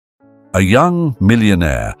A young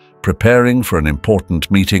millionaire preparing for an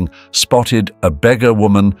important meeting spotted a beggar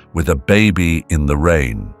woman with a baby in the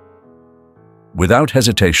rain. Without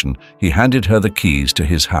hesitation, he handed her the keys to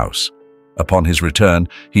his house. Upon his return,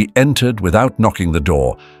 he entered without knocking the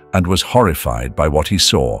door and was horrified by what he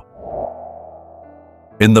saw.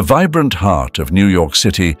 In the vibrant heart of New York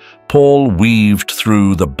City, Paul weaved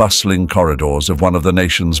through the bustling corridors of one of the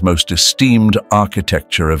nation's most esteemed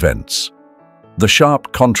architecture events. The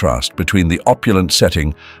sharp contrast between the opulent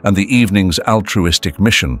setting and the evening's altruistic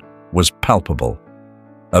mission was palpable.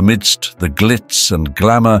 Amidst the glitz and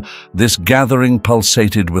glamour, this gathering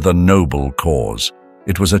pulsated with a noble cause.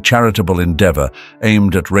 It was a charitable endeavor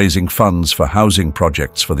aimed at raising funds for housing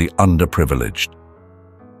projects for the underprivileged.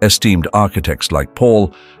 Esteemed architects like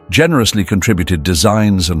Paul generously contributed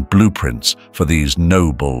designs and blueprints for these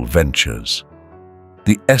noble ventures.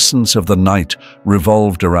 The essence of the night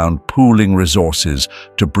revolved around pooling resources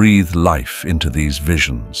to breathe life into these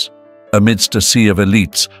visions. Amidst a sea of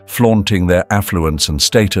elites flaunting their affluence and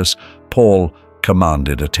status, Paul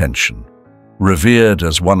commanded attention. Revered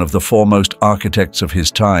as one of the foremost architects of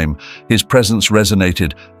his time, his presence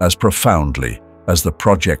resonated as profoundly as the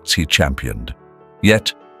projects he championed.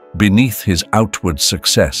 Yet, beneath his outward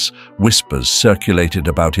success, whispers circulated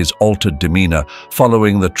about his altered demeanor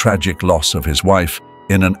following the tragic loss of his wife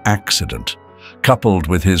in an accident, coupled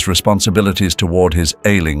with his responsibilities toward his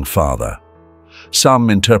ailing father. Some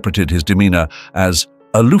interpreted his demeanor as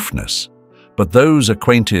aloofness, but those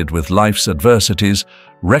acquainted with life's adversities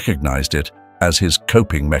recognized it as his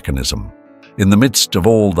coping mechanism. In the midst of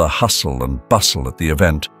all the hustle and bustle at the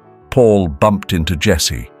event, Paul bumped into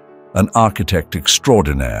Jessie, an architect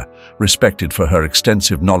extraordinaire, respected for her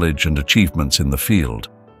extensive knowledge and achievements in the field.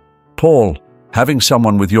 "Paul, having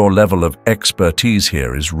someone with your level of expertise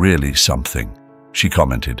here is really something," she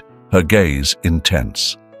commented, her gaze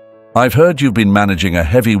intense. "I've heard you've been managing a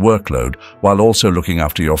heavy workload while also looking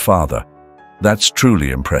after your father. That's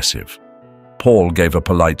truly impressive." Paul gave a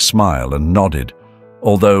polite smile and nodded,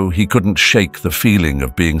 although he couldn't shake the feeling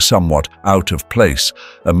of being somewhat out of place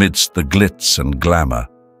amidst the glitz and glamour.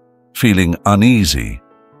 Feeling uneasy,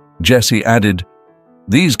 Jessie added,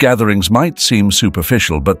 "These gatherings might seem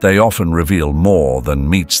superficial, but they often reveal more than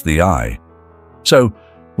meets the eye. So,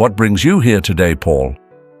 what brings you here today, Paul?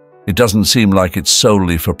 It doesn't seem like it's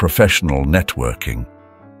solely for professional networking."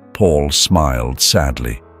 Paul smiled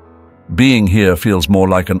sadly. "Being here feels more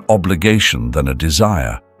like an obligation than a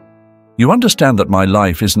desire. You understand that my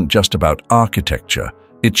life isn't just about architecture.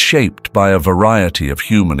 It's shaped by a variety of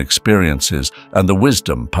human experiences and the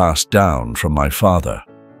wisdom passed down from my father."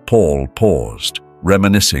 Paul paused,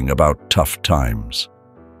 reminiscing about tough times.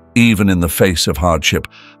 "Even in the face of hardship,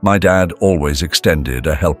 my dad always extended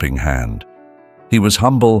a helping hand. He was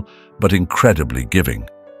humble, but incredibly giving.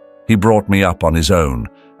 He brought me up on his own,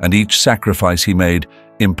 and each sacrifice he made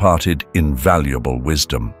imparted invaluable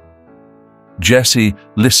wisdom." Jessie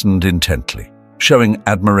listened intently, showing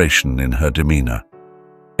admiration in her demeanor.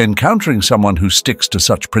 "Encountering someone who sticks to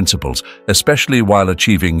such principles, especially while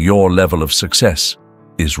achieving your level of success,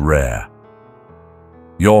 is rare."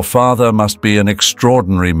 "Your father must be an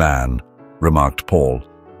extraordinary man," remarked Paul,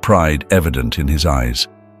 pride evident in his eyes.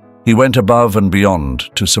 "He went above and beyond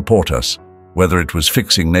to support us, whether it was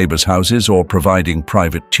fixing neighbors' houses or providing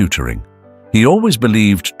private tutoring. He always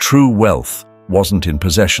believed true wealth wasn't in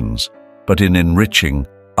possessions, but in enriching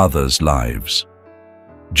others' lives."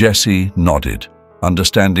 Jessie nodded,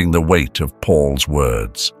 understanding the weight of Paul's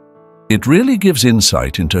words. "It really gives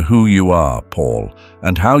insight into who you are, Paul,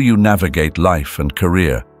 and how you navigate life and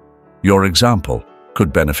career. Your example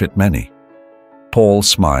could benefit many." Paul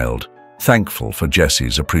smiled, thankful for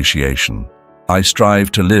Jessie's appreciation. "I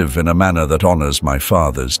strive to live in a manner that honors my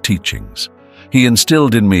father's teachings. He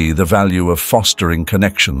instilled in me the value of fostering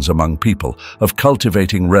connections among people, of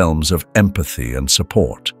cultivating realms of empathy and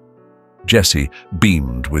support." Jessie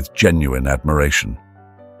beamed with genuine admiration.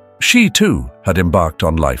 She, too, had embarked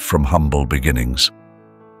on life from humble beginnings.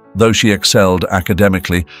 Though she excelled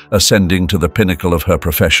academically, ascending to the pinnacle of her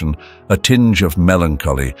profession, a tinge of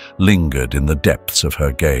melancholy lingered in the depths of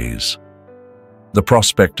her gaze. The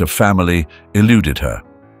prospect of family eluded her,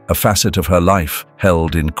 a facet of her life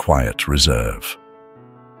held in quiet reserve.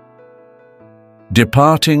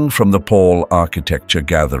 Departing from the Paul architecture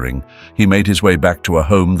gathering, he made his way back to a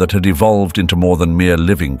home that had evolved into more than mere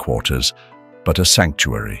living quarters, but a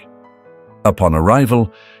sanctuary. Upon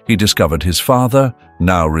arrival, he discovered his father,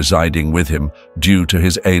 now residing with him due to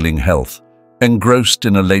his ailing health, engrossed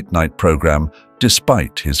in a late-night program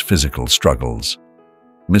despite his physical struggles.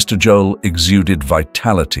 Mr. Joel exuded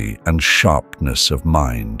vitality and sharpness of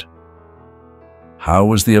mind. "How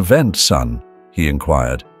was the event, son?" he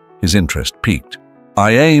inquired, his interest piqued.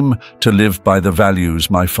 "I aim to live by the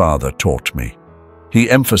values my father taught me." He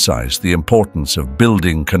emphasized the importance of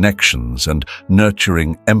building connections and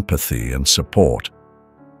nurturing empathy and support.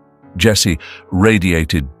 Jessie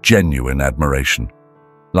radiated genuine admiration.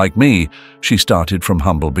 Like me, she started from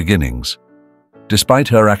humble beginnings. Despite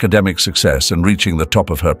her academic success and reaching the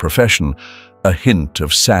top of her profession, a hint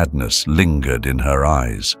of sadness lingered in her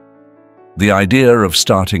eyes. The idea of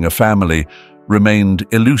starting a family remained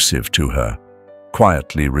elusive to her,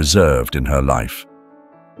 quietly reserved in her life.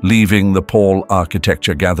 Leaving the Paul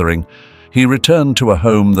Architecture Gathering, he returned to a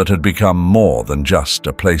home that had become more than just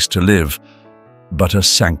a place to live, but a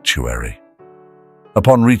sanctuary.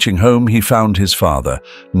 Upon reaching home, he found his father,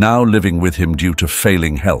 now living with him due to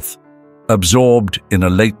failing health, absorbed in a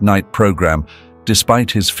late-night program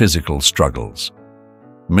despite his physical struggles.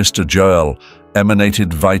 Mr. Joel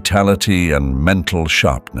emanated vitality and mental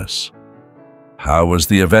sharpness. "How was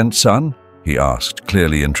the event, son?" he asked,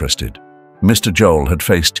 clearly interested. Mr. Joel had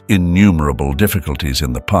faced innumerable difficulties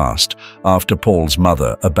in the past after Paul's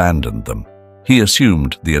mother abandoned them. He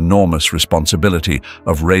assumed the enormous responsibility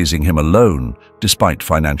of raising him alone despite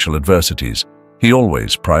financial adversities. He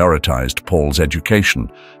always prioritized Paul's education,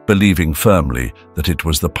 believing firmly that it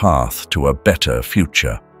was the path to a better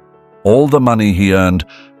future. All the money he earned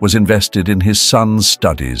was invested in his son's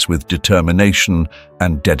studies with determination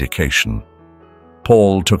and dedication.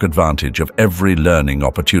 Paul took advantage of every learning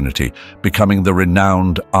opportunity, becoming the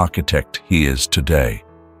renowned architect he is today.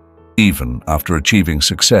 Even after achieving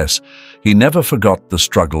success, he never forgot the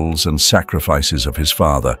struggles and sacrifices of his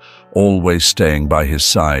father, always staying by his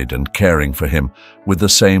side and caring for him with the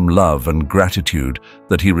same love and gratitude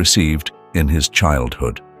that he received in his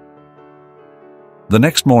childhood. The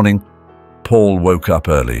next morning, Paul woke up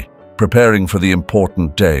early, preparing for the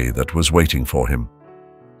important day that was waiting for him.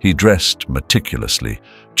 He dressed meticulously,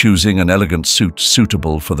 choosing an elegant suit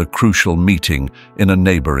suitable for the crucial meeting in a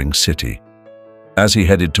neighboring city. As he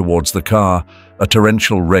headed towards the car, a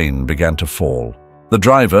torrential rain began to fall. The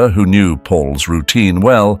driver, who knew Paul's routine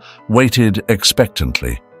well, waited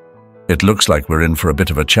expectantly. "It looks like we're in for a bit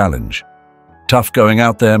of a challenge." "Tough going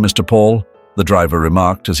out there, Mr. Paul," the driver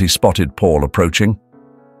remarked as he spotted Paul approaching.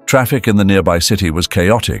 Traffic in the nearby city was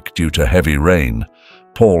chaotic due to heavy rain.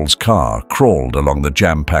 Paul's car crawled along the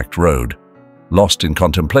jam-packed road. Lost in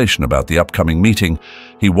contemplation about the upcoming meeting,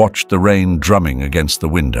 he watched the rain drumming against the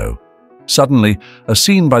window. Suddenly, a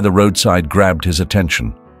scene by the roadside grabbed his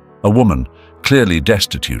attention. A woman, clearly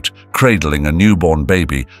destitute, cradling a newborn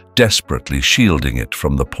baby, desperately shielding it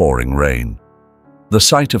from the pouring rain. The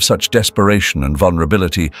sight of such desperation and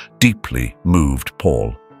vulnerability deeply moved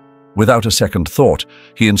Paul. Without a second thought,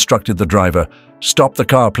 he instructed the driver, "Stop the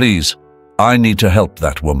car, please. I need to help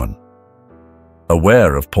that woman."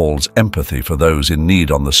 Aware of Paul's empathy for those in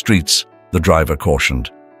need on the streets, the driver cautioned,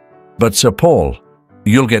 "But Sir Paul,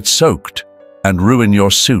 you'll get soaked and ruin your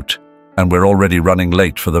suit, and we're already running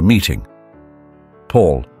late for the meeting."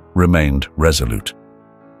 Paul remained resolute.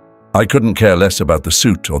 "I couldn't care less about the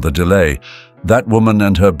suit or the delay. That woman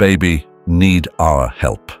and her baby need our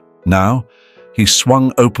help." Now, he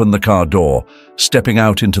swung open the car door, stepping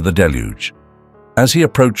out into the deluge. As he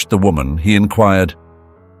approached the woman, he inquired,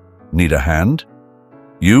 "Need a hand?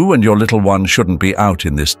 You and your little one shouldn't be out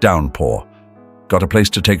in this downpour. Got a place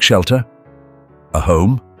to take shelter? A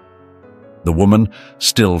home?" The woman,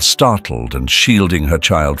 still startled and shielding her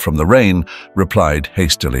child from the rain, replied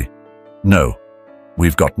hastily, "No,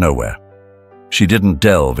 we've got nowhere." She didn't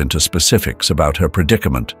delve into specifics about her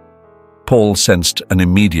predicament. Paul sensed an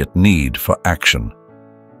immediate need for action.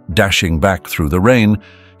 Dashing back through the rain,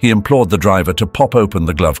 he implored the driver to pop open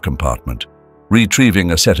the glove compartment.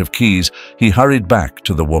 Retrieving a set of keys, he hurried back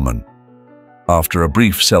to the woman. After a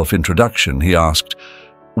brief self-introduction, he asked,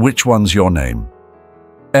 "Which one's your name?"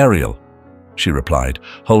 "Ariel," she replied,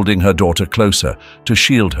 holding her daughter closer to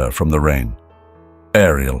shield her from the rain.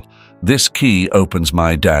 "Ariel, this key opens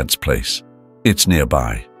my dad's place. It's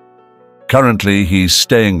nearby. Currently, he's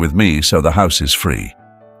staying with me, so the house is free.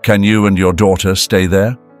 Can you and your daughter stay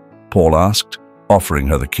there?" Paul asked, offering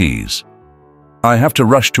her the keys. "I have to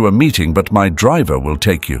rush to a meeting, but my driver will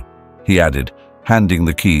take you," he added, handing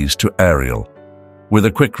the keys to Ariel. With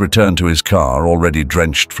a quick return to his car, already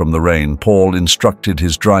drenched from the rain, Paul instructed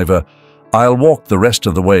his driver, "I'll walk the rest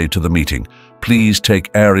of the way to the meeting. Please take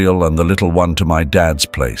Ariel and the little one to my dad's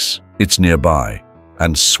place. It's nearby.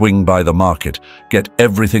 And swing by the market. Get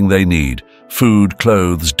everything they need. Food,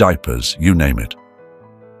 clothes, diapers, you name it."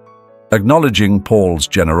 Acknowledging Paul's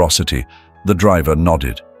generosity, the driver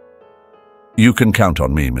nodded. "You can count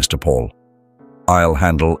on me, Mr. Paul. I'll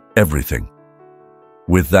handle everything."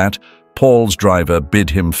 With that, Paul's driver bid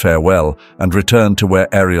him farewell and returned to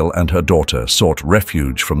where Ariel and her daughter sought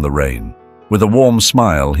refuge from the rain. With a warm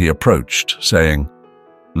smile, he approached, saying,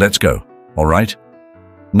 "Let's go, all right?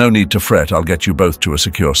 No need to fret, I'll get you both to a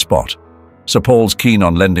secure spot. Sir Paul's keen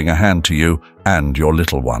on lending a hand to you and your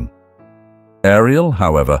little one." Ariel,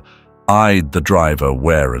 however, eyed the driver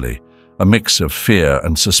warily, a mix of fear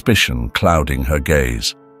and suspicion clouding her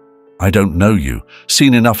gaze. "I don't know you,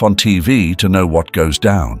 seen enough on TV to know what goes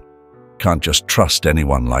down. Can't just trust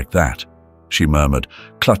anyone like that," she murmured,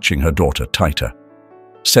 clutching her daughter tighter.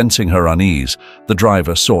 Sensing her unease, the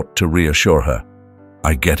driver sought to reassure her.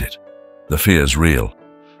 "I get it. The fear's real.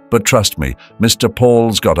 But trust me, Mr.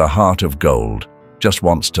 Paul's got a heart of gold, just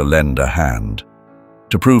wants to lend a hand."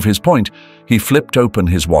 To prove his point, he flipped open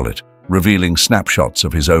his wallet, revealing snapshots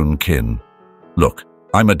of his own kin. "Look,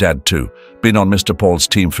 I'm a dad too, been on Mr. Paul's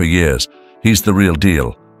team for years. He's the real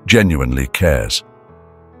deal, genuinely cares."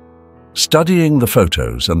 Studying the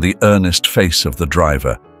photos and the earnest face of the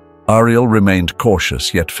driver, Ariel remained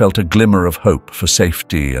cautious yet felt a glimmer of hope for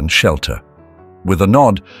safety and shelter. With a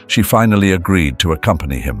nod, she finally agreed to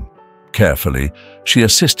accompany him. Carefully, she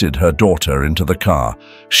assisted her daughter into the car,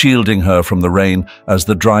 shielding her from the rain as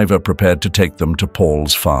the driver prepared to take them to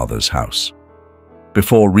Paul's father's house.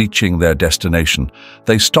 Before reaching their destination,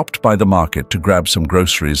 they stopped by the market to grab some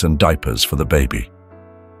groceries and diapers for the baby.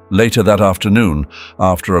 Later that afternoon,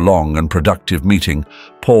 after a long and productive meeting,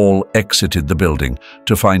 Paul exited the building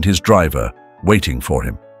to find his driver waiting for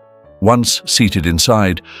him. Once seated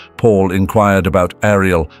inside, Paul inquired about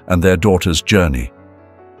Ariel and their daughter's journey.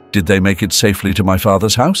 "Did they make it safely to my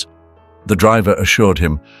father's house?" The driver assured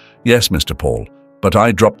him, "Yes, Mr. Paul, but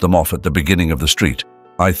I dropped them off at the beginning of the street.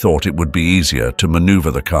 I thought it would be easier to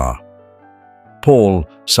maneuver the car." Paul,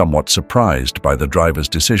 somewhat surprised by the driver's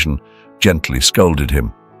decision, gently scolded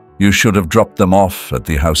him. "You should have dropped them off at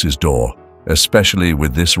the house's door, especially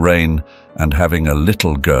with this rain and having a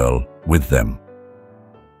little girl with them."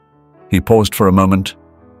 He paused for a moment,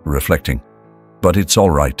 reflecting. "But it's all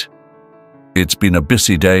right. It's been a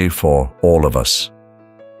busy day for all of us.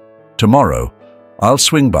 Tomorrow, I'll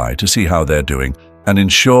swing by to see how they're doing and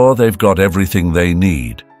ensure they've got everything they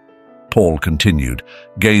need." Paul continued,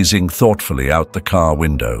 gazing thoughtfully out the car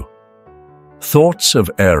window. Thoughts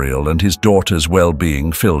of Ariel and his daughter's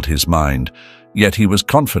well-being filled his mind, yet he was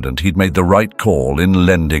confident he'd made the right call in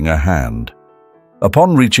lending a hand.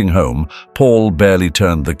 Upon reaching home, Paul barely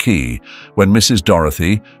turned the key when Mrs.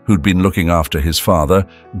 Dorothy, who'd been looking after his father,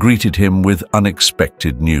 greeted him with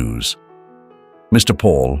unexpected news. "Mr.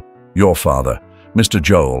 Paul, your father, Mr.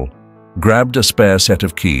 Joel, grabbed a spare set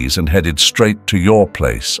of keys and headed straight to your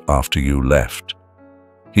place after you left.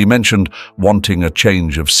 He mentioned wanting a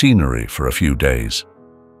change of scenery for a few days.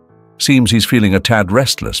 Seems he's feeling a tad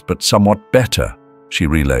restless, but somewhat better," she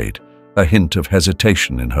relayed, a hint of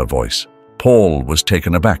hesitation in her voice. Paul was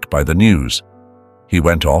taken aback by the news. "He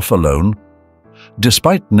went off alone?"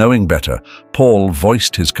 Despite knowing better, Paul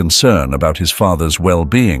voiced his concern about his father's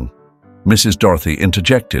well-being. Mrs. Dorothy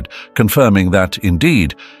interjected, confirming that,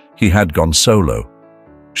 indeed, he had gone solo.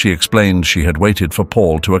 She explained she had waited for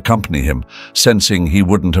Paul to accompany him, sensing he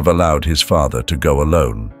wouldn't have allowed his father to go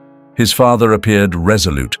alone. His father appeared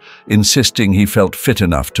resolute, insisting he felt fit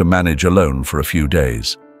enough to manage alone for a few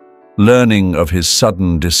days. Learning of his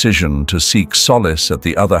sudden decision to seek solace at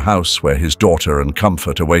the other house where his daughter and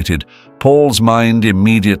comfort awaited, Paul's mind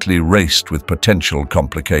immediately raced with potential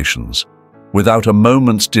complications. Without a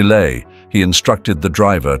moment's delay, he instructed the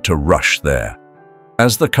driver to rush there.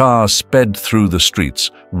 As the car sped through the streets,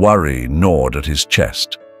 worry gnawed at his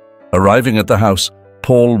chest. Arriving at the house,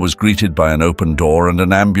 Paul was greeted by an open door and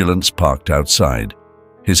an ambulance parked outside.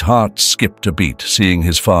 His heart skipped a beat, seeing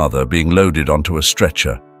his father being loaded onto a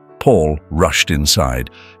stretcher. Paul rushed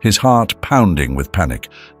inside, his heart pounding with panic,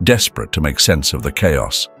 desperate to make sense of the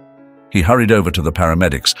chaos. He hurried over to the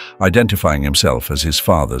paramedics, identifying himself as his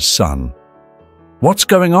father's son. "What's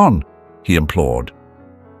going on?" he implored.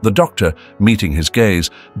 The doctor, meeting his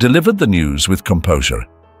gaze, delivered the news with composure.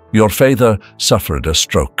 "Your father suffered a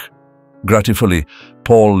stroke." Gratefully,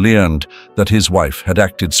 Paul learned that his wife had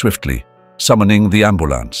acted swiftly, summoning the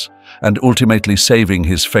ambulance, and ultimately saving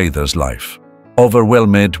his father's life.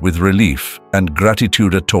 Overwhelmed with relief and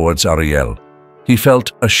gratitude towards Ariel, he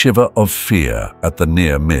felt a shiver of fear at the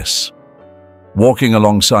near miss. Walking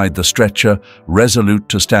alongside the stretcher, resolute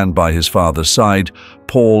to stand by his father's side,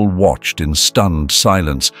 Paul watched in stunned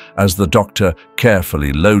silence as the doctor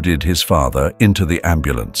carefully loaded his father into the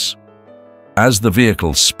ambulance. As the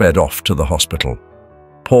vehicle sped off to the hospital,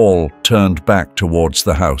 Paul turned back towards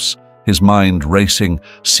the house, his mind racing,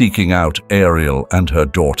 seeking out Ariel and her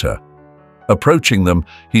daughter. Approaching them,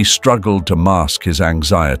 he struggled to mask his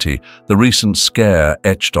anxiety, the recent scare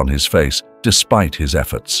etched on his face, despite his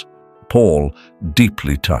efforts. Paul,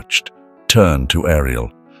 deeply touched, turned to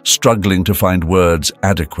Ariel, struggling to find words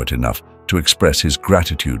adequate enough to express his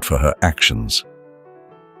gratitude for her actions.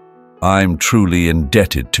 "I'm truly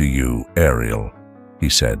indebted to you, Ariel," he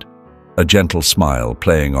said, a gentle smile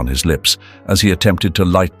playing on his lips as he attempted to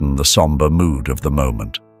lighten the somber mood of the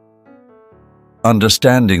moment.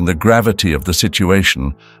 Understanding the gravity of the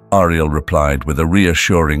situation, Ariel replied with a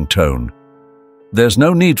reassuring tone, "There's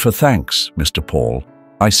no need for thanks, Mr. Paul.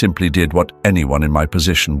 I simply did what anyone in my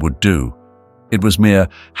position would do. It was mere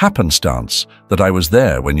happenstance that I was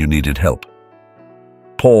there when you needed help."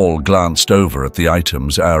 Paul glanced over at the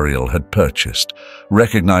items Ariel had purchased,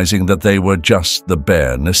 recognizing that they were just the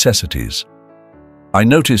bare necessities. "I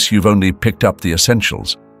notice you've only picked up the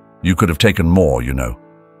essentials. You could have taken more, you know.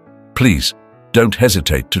 Please, don't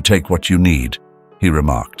hesitate to take what you need," he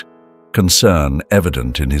remarked, concern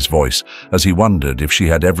evident in his voice as he wondered if she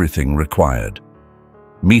had everything required.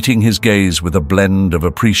 Meeting his gaze with a blend of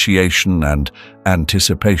appreciation and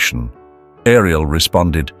anticipation, Ariel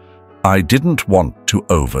responded, "I didn't want to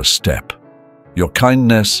overstep. Your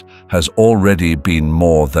kindness has already been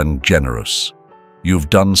more than generous. You've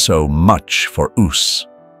done so much for us."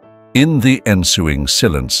 In the ensuing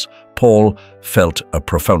silence, Paul felt a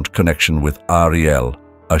profound connection with Ariel,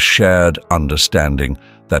 a shared understanding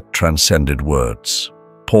that transcended words.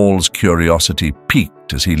 Paul's curiosity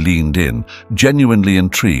piqued as he leaned in, genuinely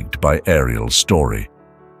intrigued by Ariel's story.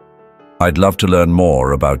 "I'd love to learn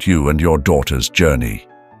more about you and your daughter's journey,"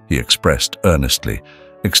 he expressed earnestly,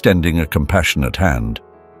 extending a compassionate hand.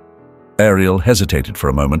 Ariel hesitated for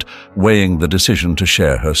a moment, weighing the decision to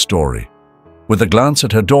share her story. With a glance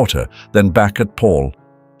at her daughter, then back at Paul,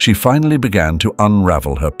 she finally began to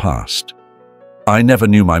unravel her past. "I never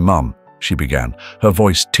knew my mum," she began, her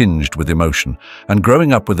voice tinged with emotion, "and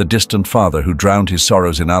growing up with a distant father who drowned his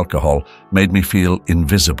sorrows in alcohol made me feel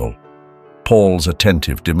invisible." Paul's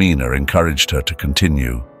attentive demeanor encouraged her to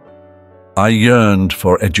continue. "I yearned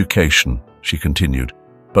for education," she continued,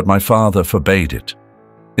 "but my father forbade it.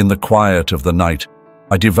 In the quiet of the night,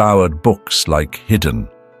 I devoured books like Hidden,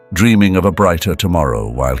 dreaming of a brighter tomorrow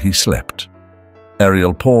while he slept."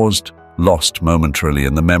 Ariel paused, lost momentarily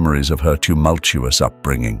in the memories of her tumultuous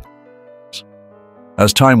upbringing.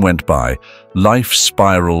 As time went by, life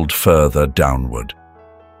spiraled further downward.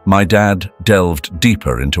 My dad delved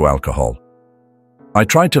deeper into alcohol. I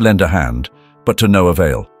tried to lend a hand, but to no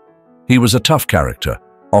avail. He was a tough character,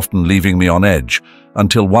 often leaving me on edge,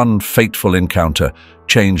 until one fateful encounter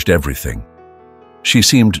changed everything. She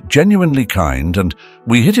seemed genuinely kind, and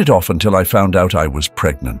we hit it off until I found out I was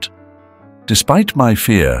pregnant. Despite my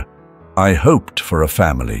fear, I hoped for a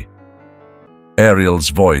family. Ariel's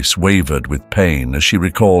voice wavered with pain as she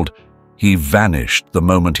recalled, "He vanished the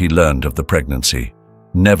moment he learned of the pregnancy,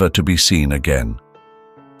 never to be seen again."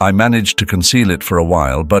 I managed to conceal it for a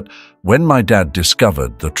while, but when my dad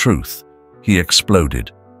discovered the truth, he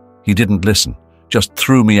exploded. He didn't listen, just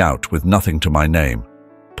threw me out with nothing to my name.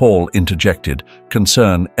 Paul interjected,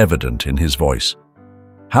 concern evident in his voice.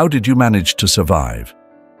 "How did you manage to survive?"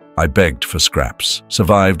 I begged for scraps,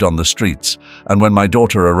 survived on the streets, and when my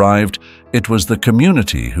daughter arrived, it was the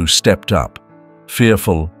community who stepped up.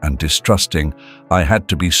 Fearful and distrusting, I had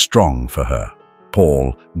to be strong for her.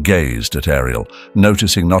 Paul gazed at Ariel,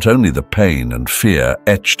 noticing not only the pain and fear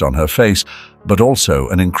etched on her face, but also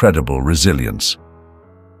an incredible resilience.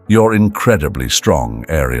 "You're incredibly strong,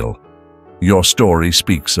 Ariel. Your story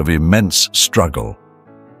speaks of immense struggle."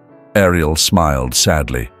 Ariel smiled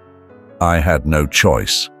sadly. "I had no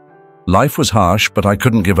choice. Life was harsh, but I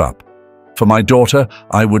couldn't give up. For my daughter,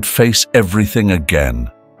 I would face everything again."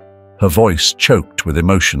 Her voice choked with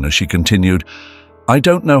emotion as she continued, "I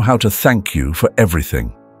don't know how to thank you for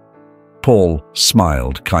everything." Paul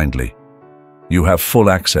smiled kindly. "You have full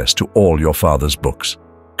access to all your father's books.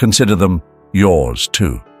 Consider them yours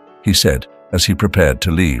too," he said as he prepared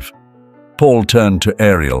to leave. Paul turned to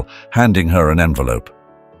Ariel, handing her an envelope.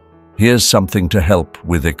 "Here's something to help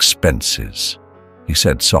with expenses," he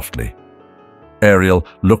said softly. Ariel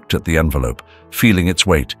looked at the envelope, feeling its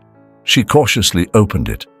weight. She cautiously opened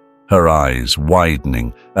it, her eyes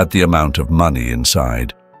widening at the amount of money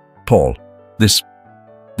inside. "Paul, this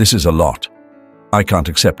is a lot. I can't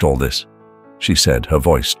accept all this," she said, her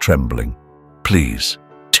voice trembling. "Please,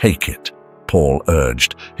 take it," Paul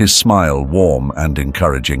urged, his smile warm and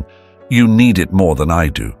encouraging. "You need it more than I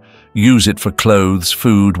do. Use it for clothes,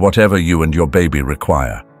 food, whatever you and your baby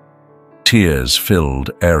require." Tears filled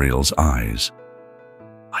Ariel's eyes.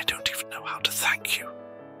 "I don't even know how to thank you,"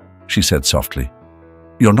 she said softly.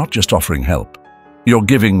 You're not just offering help. You're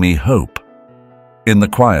giving me hope." In the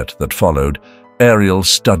quiet that followed, Ariel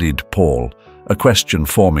studied Paul, a question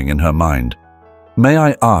forming in her mind. "May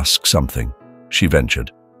I ask something?" she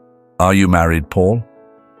ventured. "Are you married, Paul?"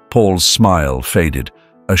 Paul's smile faded,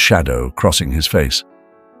 a shadow crossing his face.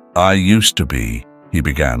 "I used to be," he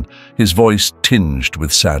began, his voice tinged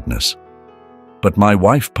with sadness. "But my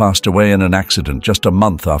wife passed away in an accident just a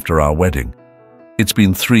month after our wedding. It's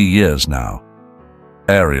been 3 years now."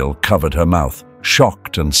 Ariel covered her mouth,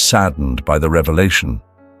 shocked and saddened by the revelation.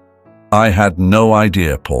 "I had no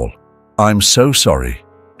idea, Paul. I'm so sorry,"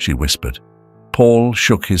 she whispered. Paul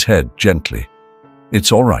shook his head gently.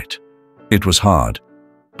 "It's all right. It was hard,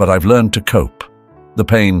 but I've learned to cope.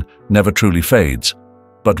 The pain never truly fades,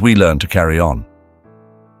 but we learn to carry on."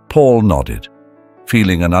 Paul nodded,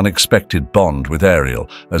 feeling an unexpected bond with Ariel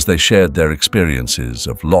as they shared their experiences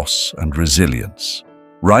of loss and resilience.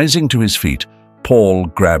 Rising to his feet, Paul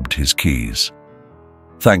grabbed his keys.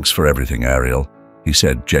 "Thanks for everything, Ariel," he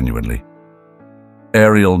said genuinely.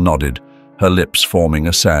 Ariel nodded, her lips forming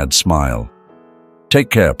a sad smile. "Take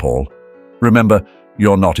care, Paul. Remember,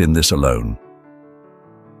 you're not in this alone."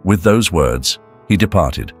 With those words, he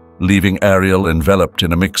departed, leaving Ariel enveloped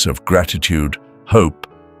in a mix of gratitude, hope,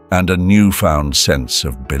 and a newfound sense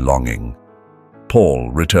of belonging. Paul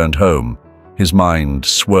returned home, his mind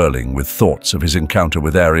swirling with thoughts of his encounter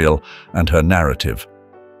with Ariel and her narrative.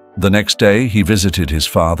 The next day, he visited his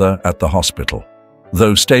father at the hospital.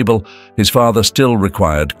 Though stable, his father still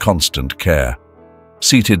required constant care.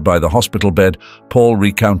 Seated by the hospital bed, Paul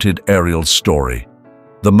recounted Ariel's story,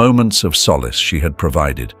 the moments of solace she had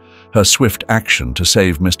provided, her swift action to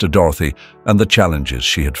save Mr. Dorothy, and the challenges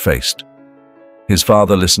she had faced. His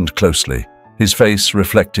father listened closely, his face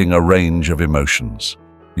reflecting a range of emotions.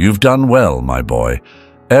 "You've done well, my boy.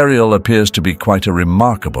 Ariel appears to be quite a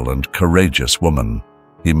remarkable and courageous woman,"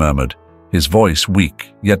 he murmured, his voice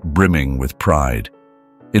weak yet brimming with pride.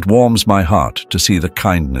 "It warms my heart to see the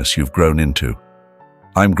kindness you've grown into.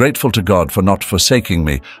 I'm grateful to God for not forsaking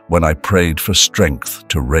me when I prayed for strength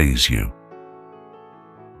to raise you."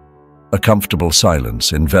 A comfortable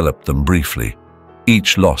silence enveloped them briefly,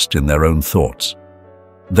 each lost in their own thoughts.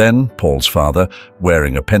 Then Paul's father,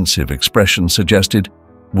 wearing a pensive expression, suggested,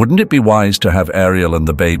 "Wouldn't it be wise to have Ariel and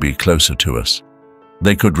the baby closer to us?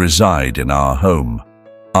 They could reside in our home.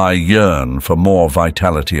 I yearn for more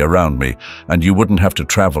vitality around me, and you wouldn't have to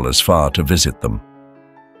travel as far to visit them."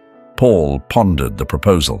 Paul pondered the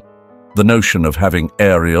proposal. The notion of having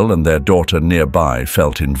Ariel and their daughter nearby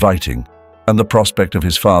felt inviting, and the prospect of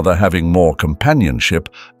his father having more companionship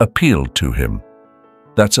appealed to him.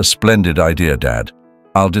 "That's a splendid idea, Dad.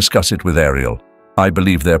 I'll discuss it with Ariel. I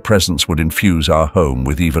believe their presence would infuse our home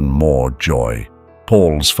with even more joy."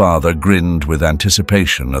 Paul's father grinned with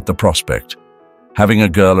anticipation at the prospect. Having a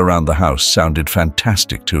girl around the house sounded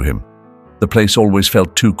fantastic to him. The place always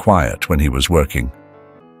felt too quiet when he was working.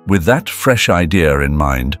 With that fresh idea in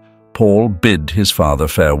mind, Paul bid his father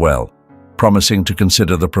farewell, promising to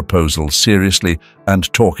consider the proposal seriously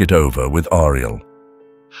and talk it over with Ariel.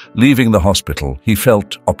 Leaving the hospital, he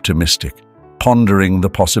felt optimistic, pondering the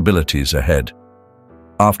possibilities ahead.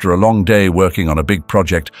 After a long day working on a big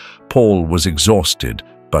project, Paul was exhausted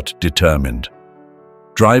but determined.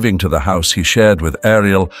 Driving to the house he shared with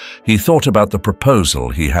Ariel, he thought about the proposal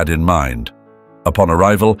he had in mind. Upon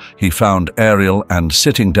arrival, he found Ariel, and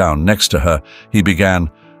sitting down next to her, he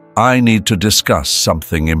began, "I need to discuss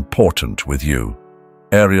something important with you."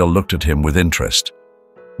 Ariel looked at him with interest.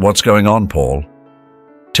 "What's going on, Paul?"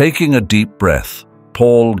 Taking a deep breath,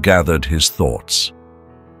 Paul gathered his thoughts.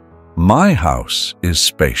 "My house is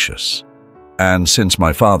spacious, and since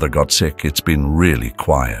my father got sick, it's been really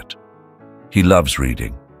quiet. He loves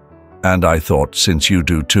reading, and I thought since you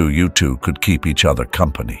do too, you two could keep each other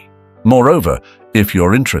company. Moreover, if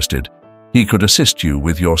you're interested, he could assist you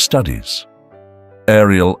with your studies."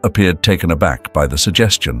 Ariel appeared taken aback by the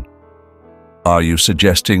suggestion. "Are you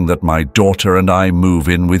suggesting that my daughter and I move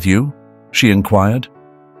in with you?" she inquired.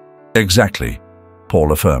 "Exactly,"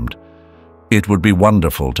 Paul affirmed. "It would be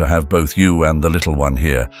wonderful to have both you and the little one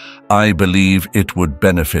here. I believe it would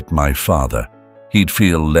benefit my father. He'd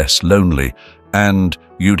feel less lonely, and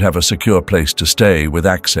you'd have a secure place to stay with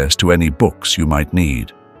access to any books you might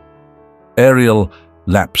need." Ariel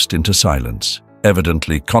lapsed into silence,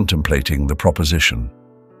 evidently contemplating the proposition.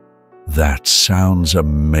 "That sounds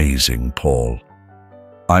amazing, Paul.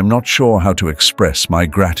 I'm not sure how to express my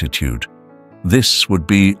gratitude. This would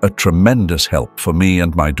be a tremendous help for me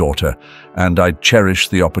and my daughter, and I'd cherish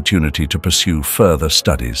the opportunity to pursue further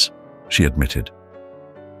studies," she admitted.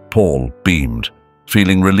 Paul beamed,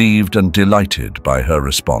 feeling relieved and delighted by her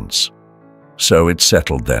response. So it's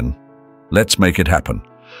settled then. Let's make it happen.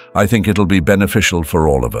 I think it'll be beneficial for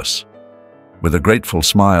all of us." With a grateful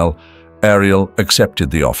smile, Ariel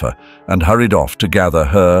accepted the offer and hurried off to gather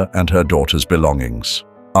her and her daughter's belongings.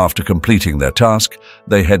 After completing their task,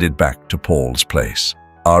 they headed back to Paul's place,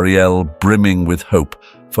 Ariel brimming with hope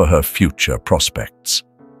for her future prospects.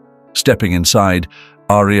 Stepping inside,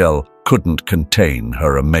 Ariel couldn't contain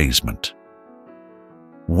her amazement.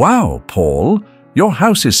 "Wow, Paul, your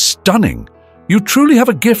house is stunning. You truly have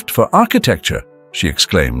a gift for architecture," she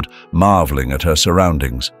exclaimed, marveling at her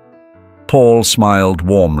surroundings. Paul smiled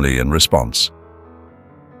warmly in response.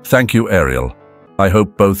 "Thank you, Ariel. I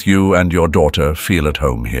hope both you and your daughter feel at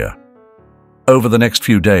home here." Over the next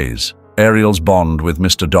few days, Ariel's bond with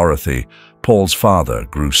Mr. Dorothy, Paul's father,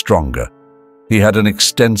 grew stronger. He had an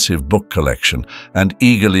extensive book collection and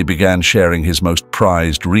eagerly began sharing his most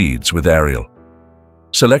prized reads with Ariel.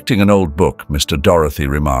 Selecting an old book, Mr. Dorothy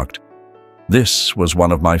remarked, "This was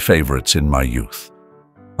one of my favorites in my youth.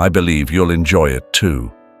 I believe you'll enjoy it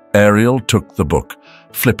too." Ariel took the book,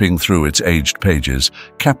 flipping through its aged pages,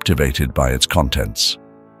 captivated by its contents.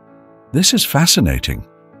 "This is fascinating,"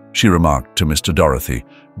 she remarked to Mr. Dorothy,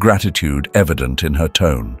 gratitude evident in her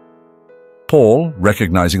tone. Paul,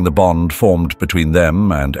 recognizing the bond formed between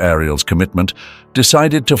them and Ariel's commitment,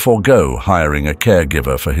 decided to forego hiring a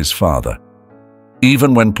caregiver for his father.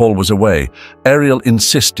 Even when Paul was away, Ariel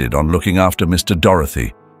insisted on looking after Mr.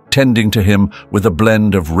 Dorothy, tending to him with a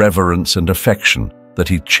blend of reverence and affection that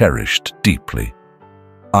he cherished deeply.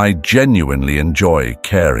 "I genuinely enjoy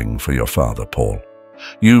caring for your father, Paul.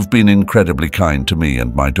 You've been incredibly kind to me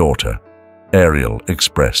and my daughter," Ariel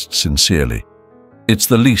expressed sincerely. "It's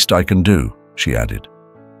the least I can do," she added.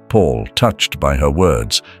 Paul, touched by her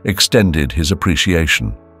words, extended his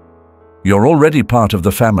appreciation. "You're already part of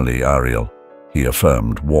the family, Ariel," he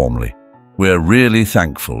affirmed warmly. "We're really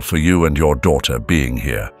thankful for you and your daughter being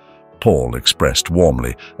here," Paul expressed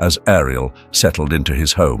warmly as Ariel settled into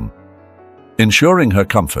his home. Ensuring her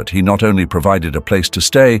comfort, he not only provided a place to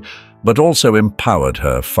stay, but also empowered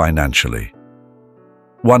her financially.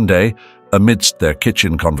 One day, amidst their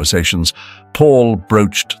kitchen conversations, Paul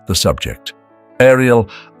broached the subject. "Ariel,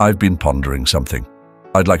 I've been pondering something.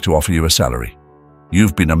 I'd like to offer you a salary.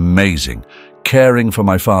 You've been amazing, caring for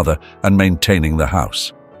my father and maintaining the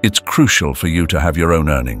house. It's crucial for you to have your own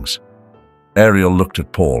earnings." Ariel looked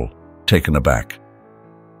at Paul, taken aback.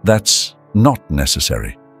 "That's not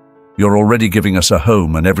necessary. You're already giving us a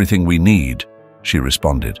home and everything we need," she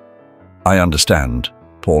responded. "I understand,"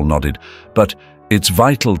 Paul nodded, "but it's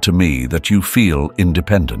vital to me that you feel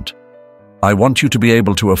independent. I want you to be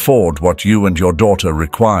able to afford what you and your daughter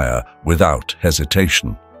require without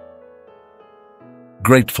hesitation."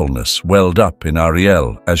 Gratefulness welled up in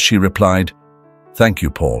Ariel as she replied, "Thank you,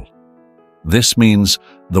 Paul. This means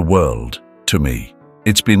the world to me.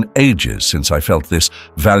 It's been ages since I felt this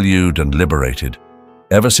valued and liberated."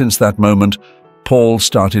 Ever since that moment, Paul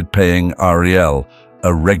started paying Ariel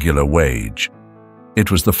a regular wage. It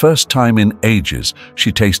was the first time in ages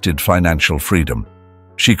she tasted financial freedom.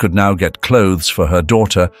 She could now get clothes for her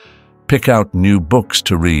daughter, pick out new books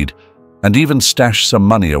to read, and even stash some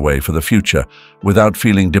money away for the future without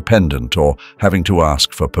feeling dependent or having to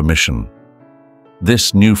ask for permission.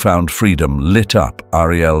 This newfound freedom lit up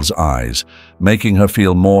Ariel's eyes, making her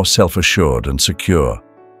feel more self-assured and secure.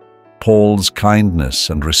 Paul's kindness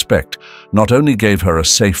and respect not only gave her a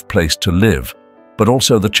safe place to live, but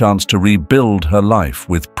also the chance to rebuild her life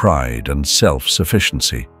with pride and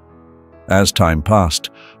self-sufficiency. As time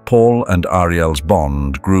passed, Paul and Ariel's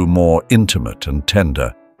bond grew more intimate and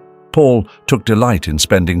tender. Paul took delight in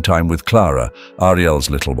spending time with Clara, Ariel's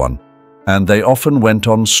little one, and they often went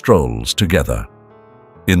on strolls together.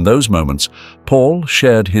 In those moments, Paul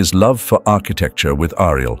shared his love for architecture with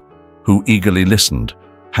Ariel, who eagerly listened,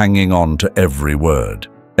 hanging on to every word.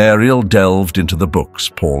 Ariel delved into the books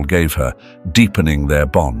Paul gave her, deepening their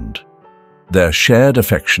bond. Their shared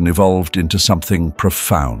affection evolved into something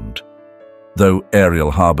profound. Though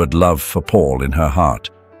Ariel harbored love for Paul in her heart,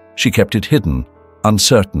 she kept it hidden,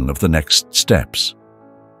 uncertain of the next steps.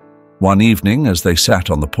 One evening, as they sat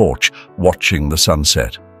on the porch, watching the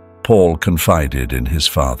sunset, Paul confided in his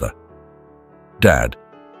father. "Dad,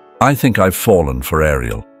 I think I've fallen for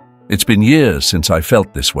Ariel. It's been years since I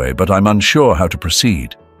felt this way, but I'm unsure how to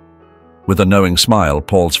proceed." With a knowing smile,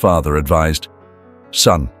 Paul's father advised,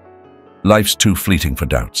 "Son, life's too fleeting for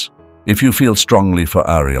doubts. If you feel strongly for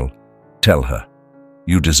Ariel, tell her.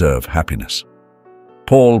 You deserve happiness."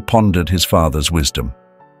 Paul pondered his father's wisdom.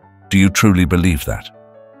 "Do you truly believe that?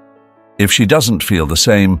 If she doesn't feel the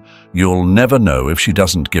same, you'll never know if she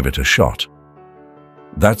doesn't give it a shot."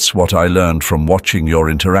 "That's what I learned from watching your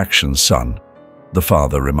interactions, son," the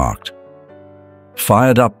father remarked.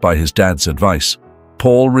 Fired up by his dad's advice,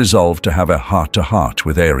 Paul resolved to have a heart-to-heart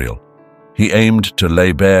with Ariel. He aimed to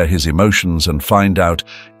lay bare his emotions and find out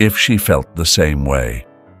if she felt the same way.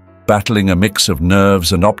 Battling a mix of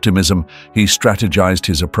nerves and optimism, he strategized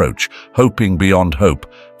his approach, hoping beyond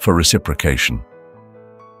hope for reciprocation.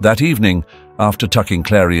 That evening, after tucking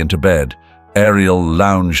Clary into bed, Ariel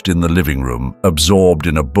lounged in the living room, absorbed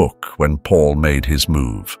in a book when Paul made his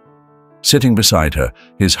move. Sitting beside her,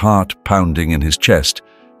 his heart pounding in his chest,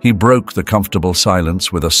 he broke the comfortable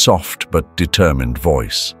silence with a soft but determined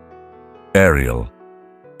voice. Ariel,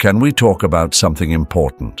 can we talk about something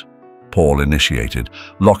important? Paul initiated,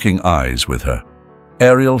 locking eyes with her.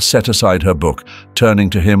 Ariel set aside her book, turning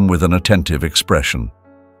to him with an attentive expression.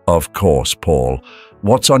 Of course, Paul.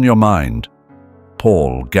 What's on your mind?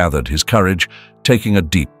 Paul gathered his courage, taking a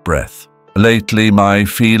deep breath. Lately, my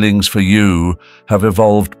feelings for you have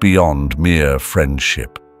evolved beyond mere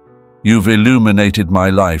friendship. You've illuminated my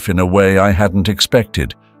life in a way I hadn't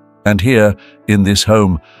expected, and here, in this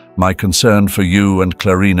home, my concern for you and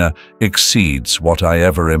Clarina exceeds what I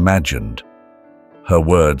ever imagined. Her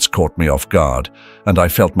words caught me off guard, and I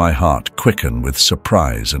felt my heart quicken with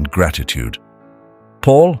surprise and gratitude.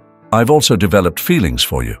 Paul, I've also developed feelings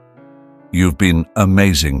for you. You've been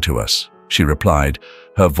amazing to us, she replied,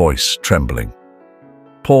 her voice trembling.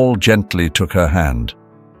 Paul gently took her hand.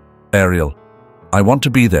 Ariel, I want to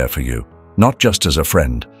be there for you, not just as a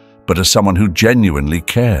friend, but as someone who genuinely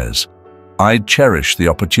cares. I'd cherish the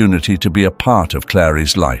opportunity to be a part of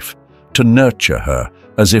Clary's life, to nurture her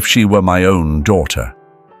as if she were my own daughter.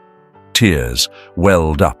 Tears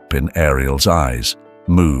welled up in Ariel's eyes,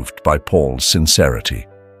 moved by Paul's sincerity.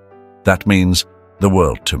 That means the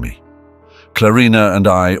world to me. Clarina and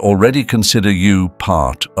I already consider you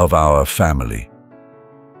part of our family.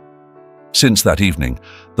 Since that evening,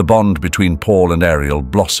 the bond between Paul and Ariel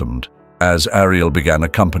blossomed as Ariel began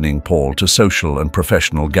accompanying Paul to social and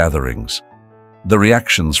professional gatherings. The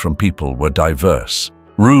reactions from people were diverse.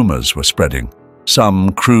 Rumors were spreading,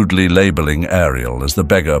 some crudely labeling Ariel as the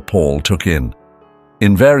beggar Paul took in.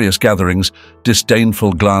 In various gatherings,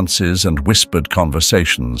 disdainful glances and whispered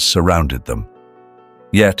conversations surrounded them.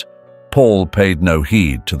 Yet, Paul paid no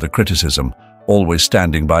heed to the criticism, always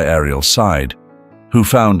standing by Ariel's side, who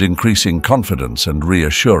found increasing confidence and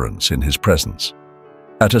reassurance in his presence.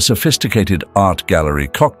 At a sophisticated art gallery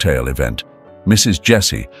cocktail event, Mrs.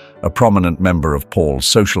 Jessie, a prominent member of Paul's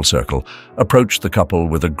social circle, approached the couple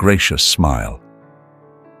with a gracious smile.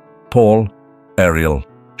 Paul, Ariel,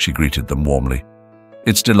 she greeted them warmly.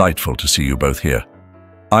 It's delightful to see you both here.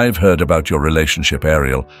 I've heard about your relationship,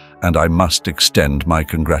 Ariel, and I must extend my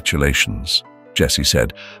congratulations, Jessie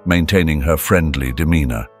said, maintaining her friendly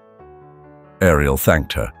demeanor. Ariel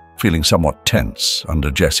thanked her, feeling somewhat tense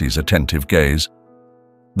under Jessie's attentive gaze.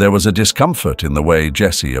 There was a discomfort in the way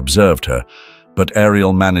Jessie observed her, but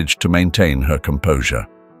Ariel managed to maintain her composure.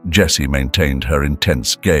 Jessie maintained her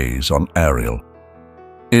intense gaze on Ariel.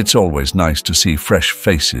 It's always nice to see fresh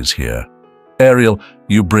faces here. Ariel,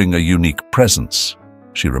 you bring a unique presence,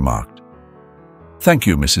 she remarked. Thank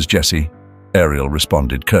you, Mrs. Jessie, Ariel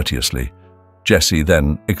responded courteously. Jessie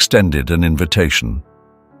then extended an invitation.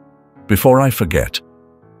 Before I forget,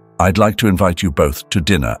 I'd like to invite you both to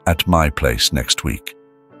dinner at my place next week.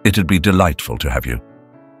 It'd be delightful to have you.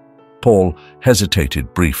 Paul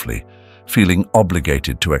hesitated briefly, feeling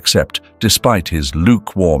obligated to accept despite his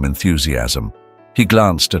lukewarm enthusiasm. He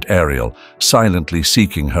glanced at Ariel, silently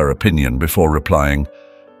seeking her opinion before replying,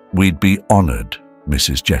 We'd be honored,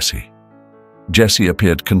 Mrs. Jessie. Jessie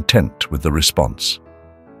appeared content with the response.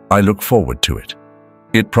 I look forward to it.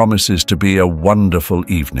 It promises to be a wonderful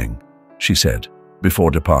evening, she said,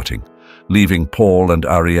 before departing, leaving Paul and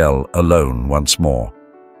Ariel alone once more.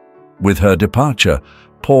 With her departure,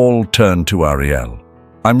 Paul turned to Ariel.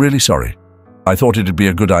 I'm really sorry. I thought it'd be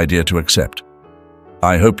a good idea to accept.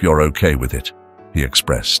 I hope you're okay with it, he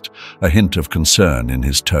expressed, a hint of concern in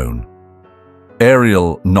his tone.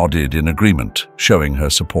 Ariel nodded in agreement, showing her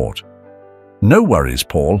support. No worries,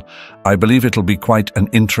 Paul. I believe it'll be quite an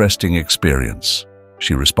interesting experience,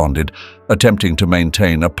 she responded, attempting to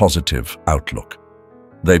maintain a positive outlook.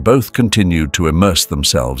 They both continued to immerse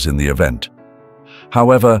themselves in the event.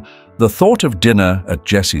 However, the thought of dinner at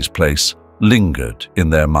Jessie's place lingered in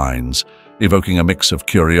their minds, evoking a mix of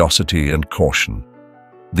curiosity and caution.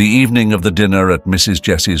 The evening of the dinner at Mrs.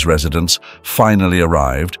 Jessie's residence finally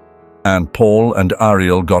arrived, and Paul and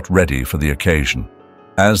Ariel got ready for the occasion.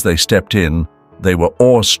 As they stepped in, they were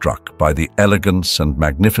awestruck by the elegance and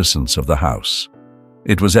magnificence of the house.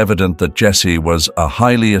 It was evident that Jessie was a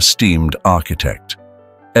highly esteemed architect.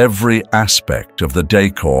 Every aspect of the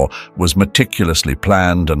decor was meticulously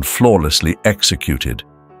planned and flawlessly executed.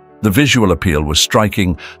 The visual appeal was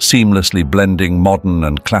striking, seamlessly blending modern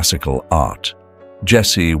and classical art.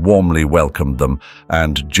 Jessie warmly welcomed them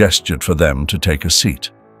and gestured for them to take a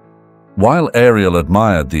seat. While Ariel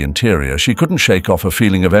admired the interior, she couldn't shake off a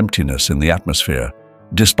feeling of emptiness in the atmosphere.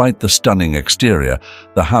 Despite the stunning exterior,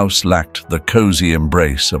 the house lacked the cozy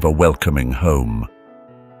embrace of a welcoming home.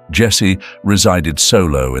 Jessie resided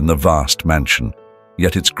solo in the vast mansion,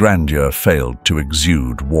 yet its grandeur failed to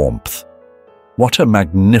exude warmth. "What a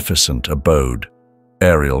magnificent abode,"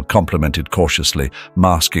 Ariel complimented cautiously,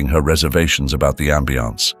 masking her reservations about the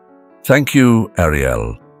ambience. "Thank you,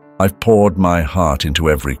 Ariel. I've poured my heart into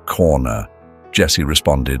every corner," Jessie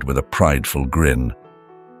responded with a prideful grin.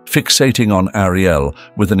 Fixating on Ariel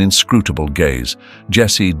with an inscrutable gaze,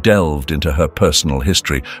 Jessie delved into her personal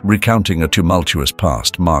history, recounting a tumultuous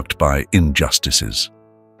past marked by injustices.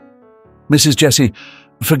 "Mrs. Jessie,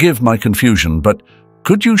 forgive my confusion, but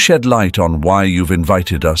could you shed light on why you've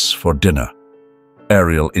invited us for dinner?"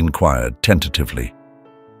 Ariel inquired tentatively.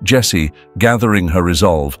 Jessie, gathering her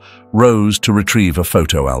resolve, rose to retrieve a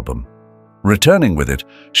photo album. Returning with it,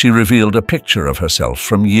 she revealed a picture of herself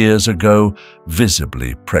from years ago,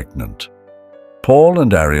 visibly pregnant. Paul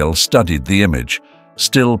and Ariel studied the image,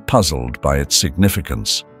 still puzzled by its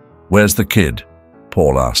significance. "Where's the kid?"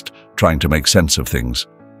 Paul asked, trying to make sense of things.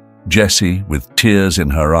 Jessie, with tears in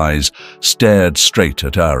her eyes, stared straight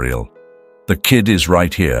at Ariel. "The kid is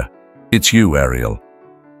right here. It's you, Ariel."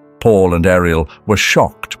 Paul and Ariel were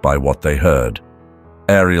shocked by what they heard.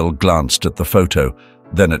 Ariel glanced at the photo,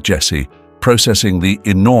 then at Jessie, processing the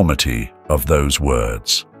enormity of those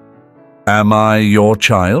words. "Am I your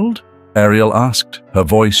child?" Ariel asked, her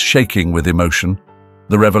voice shaking with emotion.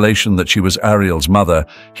 The revelation that she was Ariel's mother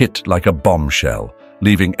hit like a bombshell,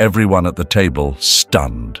 leaving everyone at the table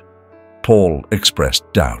stunned. Paul expressed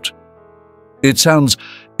doubt. "It sounds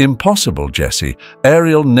impossible, Jessie.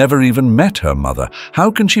 Ariel never even met her mother. How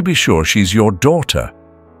can she be sure she's your daughter?"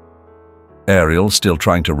 Ariel, still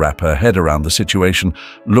trying to wrap her head around the situation,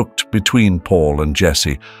 looked between Paul and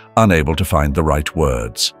Jessie, unable to find the right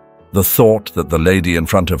words. The thought that the lady in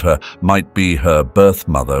front of her might be her birth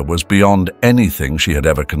mother was beyond anything she had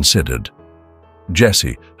ever considered.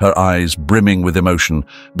 Jessie, her eyes brimming with emotion,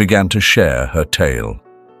 began to share her tale.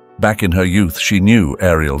 Back in her youth, she knew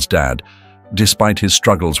Ariel's dad. Despite his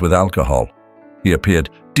struggles with alcohol, he appeared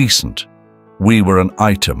decent. "We were an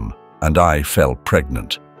item, and I fell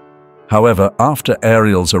pregnant." However, after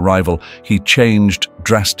Ariel's arrival, he changed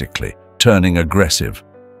drastically, turning aggressive.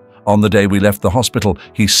 On the day we left the hospital,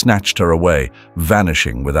 he snatched her away,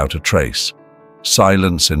 vanishing without a trace.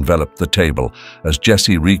 Silence enveloped the table as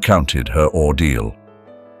Jessie recounted her ordeal.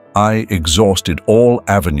 "I exhausted all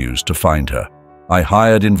avenues to find her. I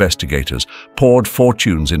hired investigators, poured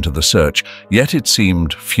fortunes into the search, yet it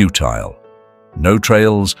seemed futile. No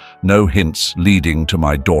trails, no hints leading to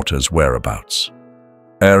my daughter's whereabouts."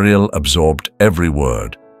 Ariel absorbed every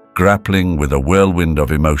word, grappling with a whirlwind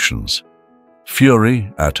of emotions.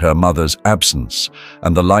 Fury at her mother's absence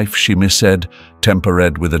and the life she missaid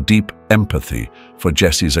tempered with a deep empathy for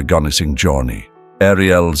Jessie's agonizing journey.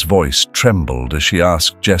 Ariel's voice trembled as she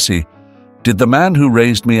asked Jessie, "Did the man who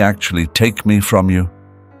raised me actually take me from you?"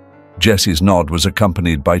 Jessie's nod was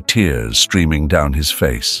accompanied by tears streaming down his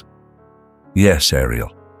face. "Yes,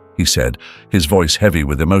 Ariel," he said, his voice heavy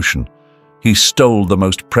with emotion. "He stole the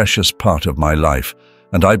most precious part of my life,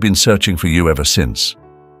 and I've been searching for you ever since.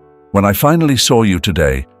 When I finally saw you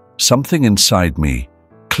today, something inside me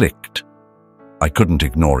clicked. I couldn't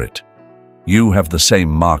ignore it. You have the same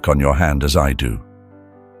mark on your hand as I do."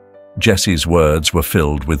 Jessie's words were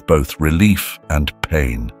filled with both relief and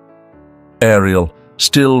pain. Ariel,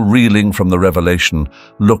 still reeling from the revelation,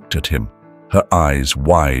 looked at him, her eyes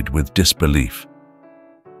wide with disbelief.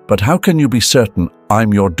 "But how can you be certain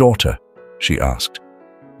I'm your daughter?" she asked.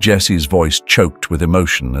 Jessie's voice choked with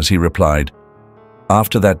emotion as he replied,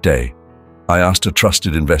 "After that day, I asked a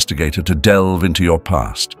trusted investigator to delve into your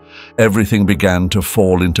past. Everything began to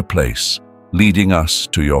fall into place, leading us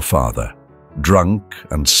to your father. Drunk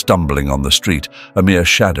and stumbling on the street, a mere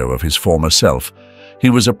shadow of his former self, he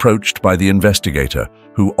was approached by the investigator,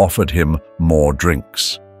 who offered him more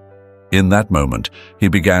drinks. In that moment, he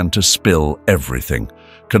began to spill everything,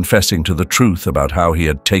 confessing to the truth about how he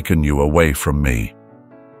had taken you away from me.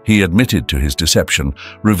 He admitted to his deception,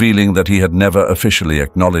 revealing that he had never officially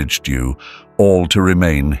acknowledged you, all to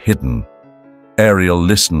remain hidden." Ariel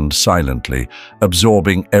listened silently,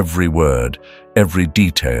 absorbing every word, every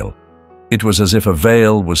detail. It was as if a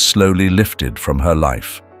veil was slowly lifted from her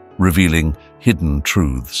life, revealing hidden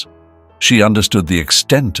truths. She understood the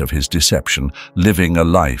extent of his deception, living a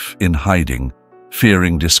life in hiding,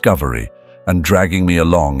 fearing discovery, and dragging me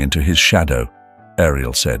along into his shadow,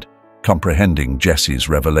 Ariel said, comprehending Jesse's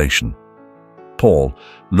revelation. Paul,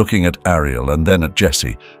 looking at Ariel and then at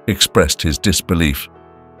Jesse, expressed his disbelief.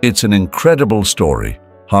 "It's an incredible story.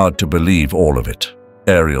 Hard to believe all of it."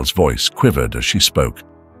 Ariel's voice quivered as she spoke.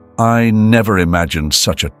 "I never imagined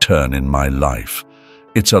such a turn in my life.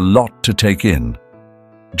 It's a lot to take in."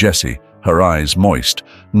 Jessie, her eyes moist,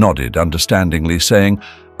 nodded understandingly, saying,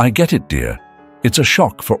 "I get it, dear. It's a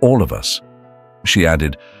shock for all of us." She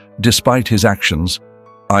added, "Despite his actions,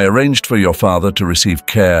 I arranged for your father to receive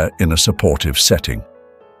care in a supportive setting.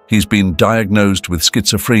 He's been diagnosed with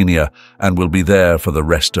schizophrenia and will be there for the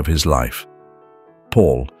rest of his life."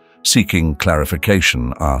 Paul, seeking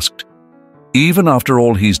clarification, asked, "Even after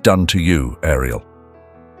all he's done to you, Ariel?"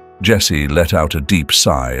 Jessie let out a deep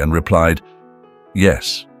sigh and replied,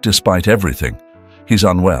 "Yes, despite everything. He's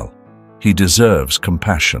unwell. He deserves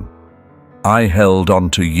compassion." "I held on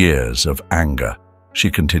to years of anger," she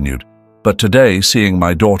continued, "but today, seeing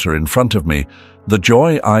my daughter in front of me, the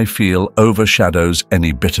joy I feel overshadows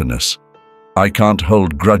any bitterness. I can't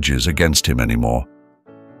hold grudges against him anymore."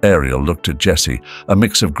 Ariel looked at Jessie, a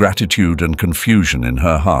mix of gratitude and confusion in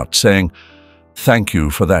her heart, saying, "Thank you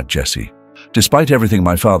for that, Jessie. Despite everything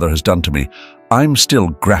my father has done to me, I'm still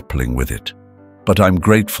grappling with it. But I'm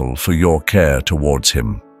grateful for your care towards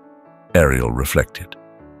him," Ariel reflected.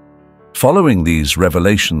 Following these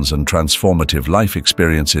revelations and transformative life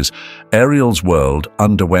experiences, Ariel's world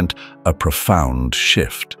underwent a profound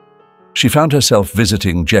shift. She found herself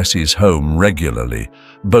visiting Jesse's home regularly,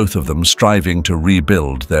 both of them striving to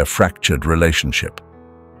rebuild their fractured relationship.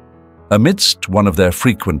 Amidst one of their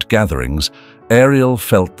frequent gatherings, Ariel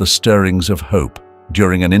felt the stirrings of hope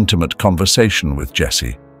during an intimate conversation with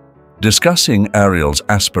Jesse. Discussing Ariel's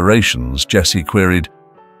aspirations, Jesse queried,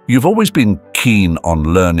 "You've always been keen on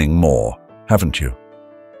learning more, haven't you?"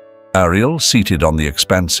 Ariel, seated on the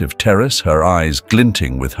expansive terrace, her eyes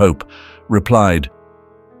glinting with hope, replied,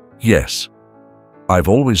 "Yes, I've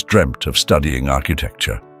always dreamt of studying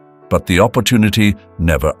architecture, but the opportunity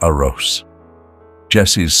never arose."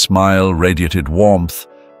 Jesse's smile radiated warmth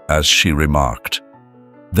as she remarked,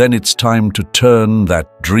 "Then it's time to turn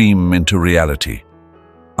that dream into reality.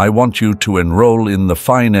 I want you to enroll in the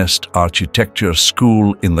finest architecture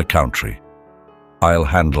school in the country. I'll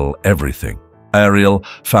handle everything." Ariel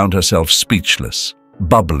found herself speechless,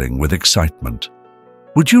 bubbling with excitement.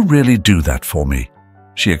 "Would you really do that for me?"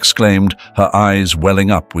 she exclaimed, her eyes welling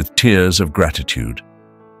up with tears of gratitude.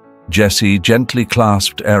 Jessie gently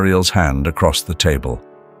clasped Ariel's hand across the table.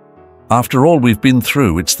 "After all we've been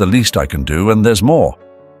through, it's the least I can do, and there's more,"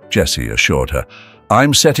 Jessie assured her.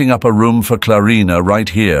 "I'm setting up a room for Clarina right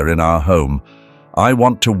here in our home. I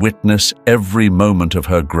want to witness every moment of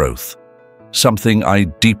her growth, something I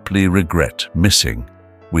deeply regret missing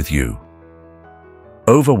with you."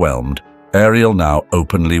 Overwhelmed, Ariel now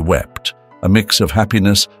openly wept, a mix of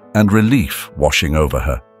happiness and relief washing over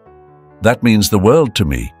her. "That means the world to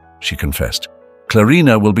me," she confessed.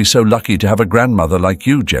 "Clarina will be so lucky to have a grandmother like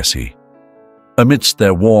you, Jessie." Amidst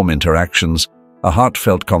their warm interactions, a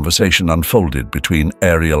heartfelt conversation unfolded between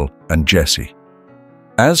Ariel and Jessie.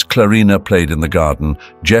 As Clarina played in the garden,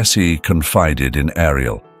 Jessie confided in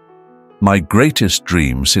Ariel, "My greatest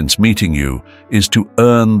dream since meeting you is to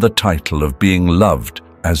earn the title of being loved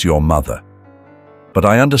as your mother. But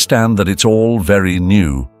I understand that it's all very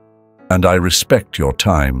new, and I respect your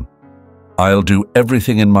time. I'll do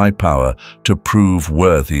everything in my power to prove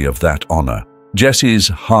worthy of that honor." Jessie's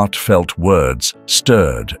heartfelt words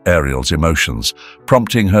stirred Ariel's emotions,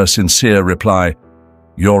 prompting her sincere reply,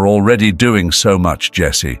 "You're already doing so much,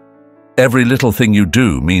 Jessie. Every little thing you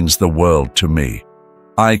do means the world to me.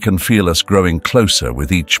 I can feel us growing closer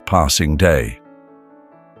with each passing day."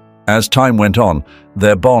 As time went on,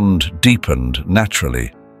 their bond deepened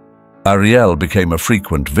naturally. Ariel became a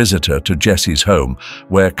frequent visitor to Jessie's home,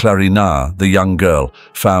 where Clarina, the young girl,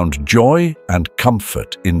 found joy and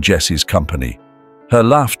comfort in Jessie's company. Her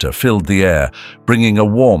laughter filled the air, bringing a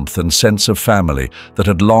warmth and sense of family that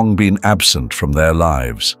had long been absent from their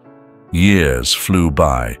lives. Years flew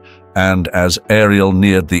by, and as Ariel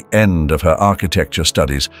neared the end of her architecture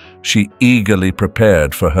studies, she eagerly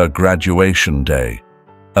prepared for her graduation day,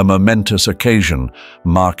 a momentous occasion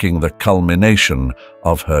marking the culmination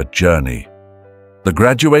of her journey. The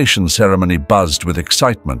graduation ceremony buzzed with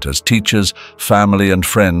excitement as teachers, family, and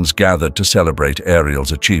friends gathered to celebrate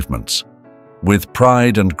Ariel's achievements. With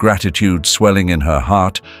pride and gratitude swelling in her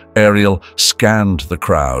heart, Ariel scanned the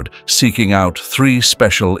crowd, seeking out 3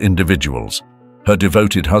 special individuals: her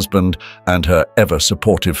devoted husband, and her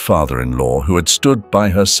ever-supportive father-in-law who had stood by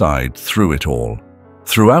her side through it all.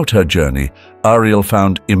 Throughout her journey, Ariel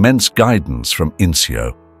found immense guidance from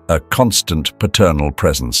Incio, a constant paternal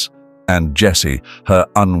presence, and Jessie, her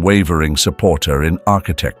unwavering supporter in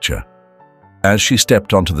architecture. As she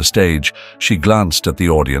stepped onto the stage, she glanced at the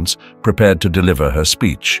audience, prepared to deliver her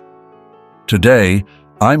speech. "Today,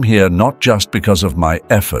 I'm here not just because of my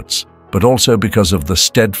efforts, but also because of the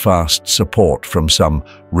steadfast support from some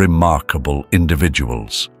remarkable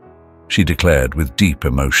individuals," she declared with deep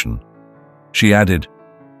emotion. She added,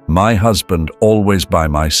 "My husband always by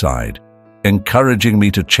my side, encouraging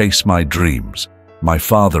me to chase my dreams, my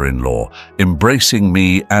father-in-law embracing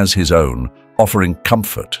me as his own, offering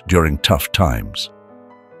comfort during tough times."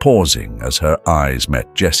 Pausing as her eyes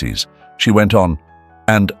met Jessie's, she went on,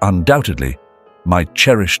 "And undoubtedly, my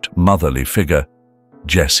cherished motherly figure,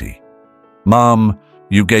 Jessie. Mom,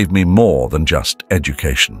 you gave me more than just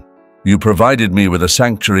education. You provided me with a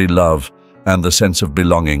sanctuary love and the sense of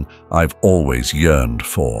belonging I've always yearned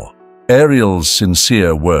for." Ariel's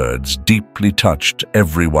sincere words deeply touched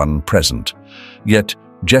everyone present, yet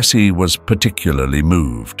Jessie was particularly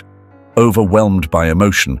moved. Overwhelmed by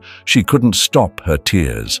emotion, she couldn't stop her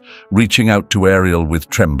tears, reaching out to Ariel with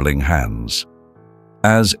trembling hands.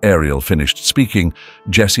 As Ariel finished speaking,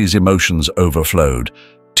 Jessie's emotions overflowed,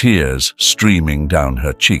 tears streaming down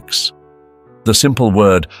her cheeks. The simple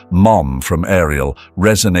word "Mom" from Ariel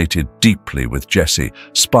resonated deeply with Jessie,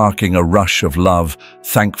 sparking a rush of love,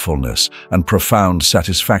 thankfulness, and profound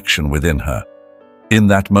satisfaction within her. In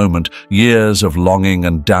that moment, years of longing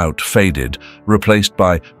and doubt faded, replaced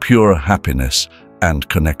by pure happiness and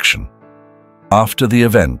connection. After the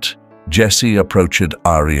event, Jessie approached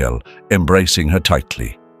Ariel, embracing her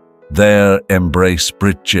tightly. Their embrace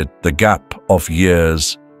bridged the gap of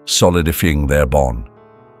years, solidifying their bond.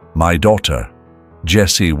 "My daughter,"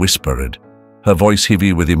 Jessie whispered, her voice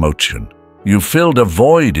heavy with emotion. "You filled a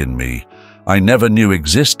void in me I never knew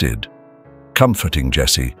existed." Comforting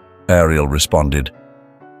Jessie, Ariel responded,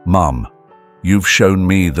 "Mom, you've shown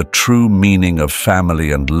me the true meaning of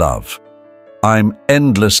family and love. I'm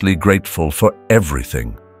endlessly grateful for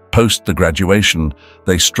everything." Post the graduation,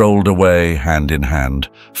 they strolled away hand in hand,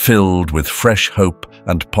 filled with fresh hope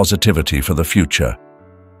and positivity for the future.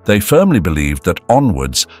 They firmly believed that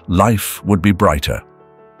onwards, life would be brighter.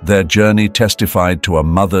 Their journey testified to a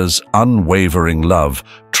mother's unwavering love,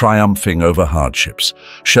 triumphing over hardships,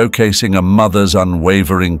 showcasing a mother's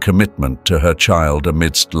unwavering commitment to her child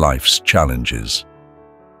amidst life's challenges.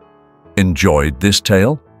 Enjoyed this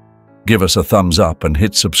tale? Give us a thumbs up and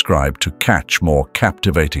hit subscribe to catch more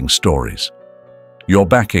captivating stories. Your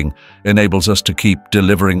backing enables us to keep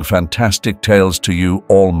delivering fantastic tales to you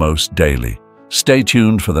almost daily. Stay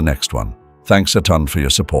tuned for the next one. Thanks a ton for your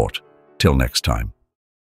support. Till next time.